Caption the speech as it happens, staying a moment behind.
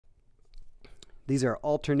These are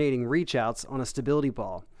alternating reach outs on a stability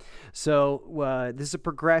ball. So this is a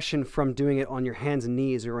progression from doing it on your hands and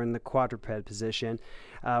knees or in the quadruped position.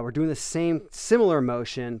 We're doing the same similar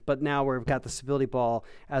motion, but now we've got the stability ball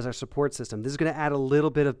as our support system. This is going to add a little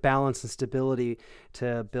bit of balance and stability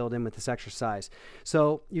to build in with this exercise.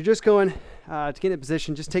 So you're just going to get in a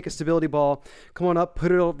position, just take a stability ball, come on up,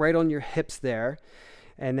 put it right on your hips there,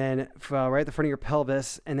 and then right at the front of your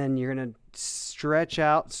pelvis, and then you're going to stretch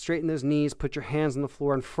out, straighten those knees, put your hands on the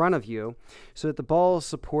floor in front of you so that the ball is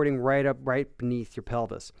supporting right beneath your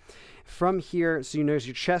pelvis. From here, so you notice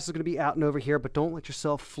your chest is going to be out and over here, but don't let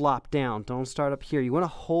yourself flop down. Don't start up here. You want to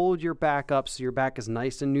hold your back up so your back is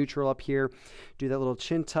nice and neutral up here. Do that little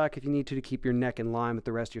chin tuck if you need to keep your neck in line with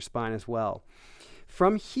the rest of your spine as well.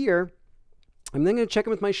 From here, I'm then going to check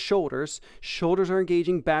in with my shoulders. Shoulders are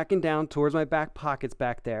engaging back and down towards my back pockets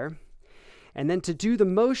back there. And then to do the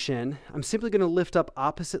motion, I'm simply going to lift up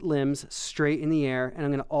opposite limbs straight in the air, and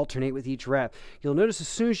I'm going to alternate with each rep. You'll notice as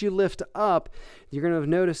soon as you lift up, you're going to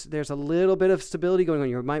notice there's a little bit of stability going on.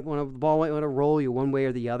 The ball might want to roll you one way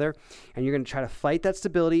or the other, and you're going to try to fight that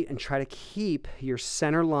stability and try to keep your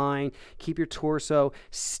center line, keep your torso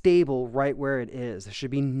stable right where it is. There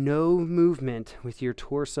should be no movement with your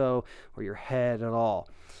torso or your head at all.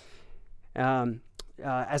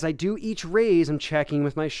 As I do each raise, I'm checking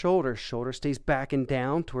with my shoulder. Shoulder stays back and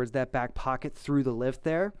down towards that back pocket through the lift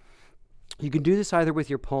there. You can do this either with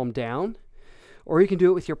your palm down, or you can do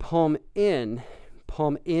it with your palm in.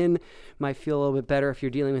 Palm in might feel a little bit better if you're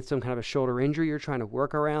dealing with some kind of a shoulder injury you're trying to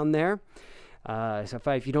work around there. So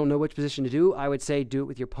if you don't know which position to do, I would say do it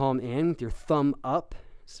with your palm in, with your thumb up,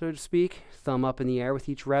 so to speak. Thumb up in the air with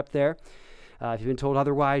each rep there. If you've been told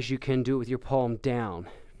otherwise, you can do it with your palm down.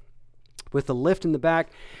 With the lift in the back,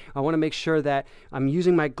 I want to make sure that I'm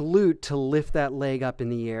using my glute to lift that leg up in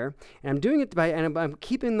the air. And I'm doing it I'm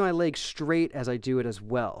keeping my leg straight as I do it as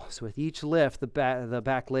well. So with each lift, the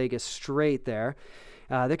back leg is straight there.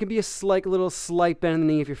 There can be a little slight bend in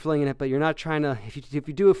the knee if you're feeling it, but you're not trying to, if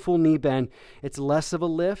you do a full knee bend, it's less of a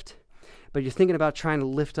lift. But you're thinking about trying to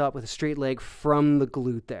lift up with a straight leg from the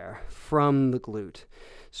glute there, from the glute,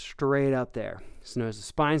 straight up there. So notice the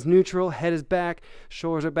spine's neutral, head is back,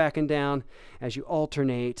 shoulders are back and down as you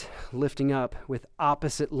alternate lifting up with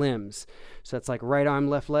opposite limbs. So that's like right arm,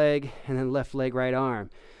 left leg, and then left leg, right arm.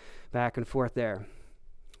 Back and forth there.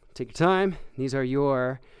 Take your time. These are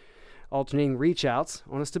your alternating reach outs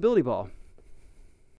on a stability ball.